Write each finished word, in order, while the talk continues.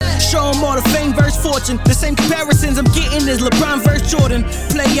no more the fame versus fortune. The same comparisons I'm getting is LeBron versus Jordan.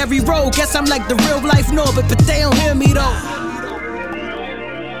 Play every role, guess I'm like the real life Norbert, but they don't hear me though.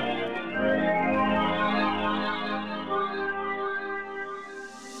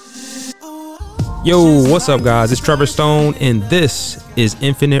 Yo, what's up guys? It's Trevor Stone and this is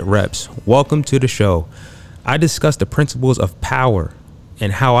Infinite Reps. Welcome to the show. I discuss the principles of power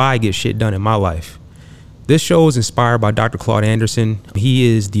and how I get shit done in my life. This show is inspired by Dr. Claude Anderson. He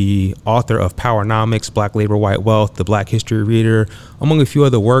is the author of Powernomics, Black Labor, White Wealth, The Black History Reader, among a few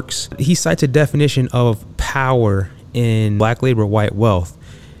other works. He cites a definition of power in Black Labor, White Wealth.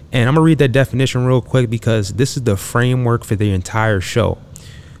 And I'm gonna read that definition real quick because this is the framework for the entire show.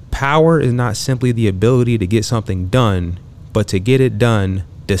 Power is not simply the ability to get something done, but to get it done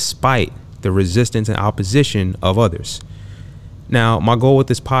despite the resistance and opposition of others. Now, my goal with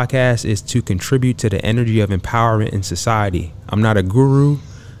this podcast is to contribute to the energy of empowerment in society. I'm not a guru.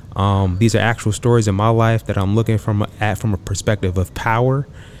 These are actual stories in my life that I'm looking from a perspective of power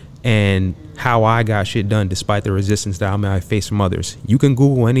and how I got shit done despite the resistance that I may face from others. You can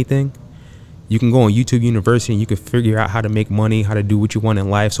Google anything. You can go on YouTube University and you can figure out how to make money, how to do what you want in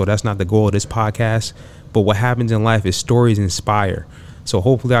life. So that's not the goal of this podcast. But what happens in life is stories inspire. So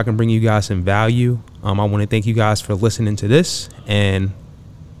hopefully I can bring you guys some value. I want to thank you guys for listening to this. And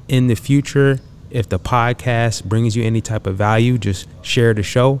in the future, if the podcast brings you any type of value, just share the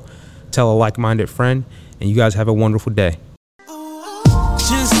show, tell a like-minded friend, and you guys have a wonderful day.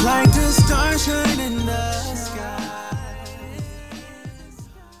 Just like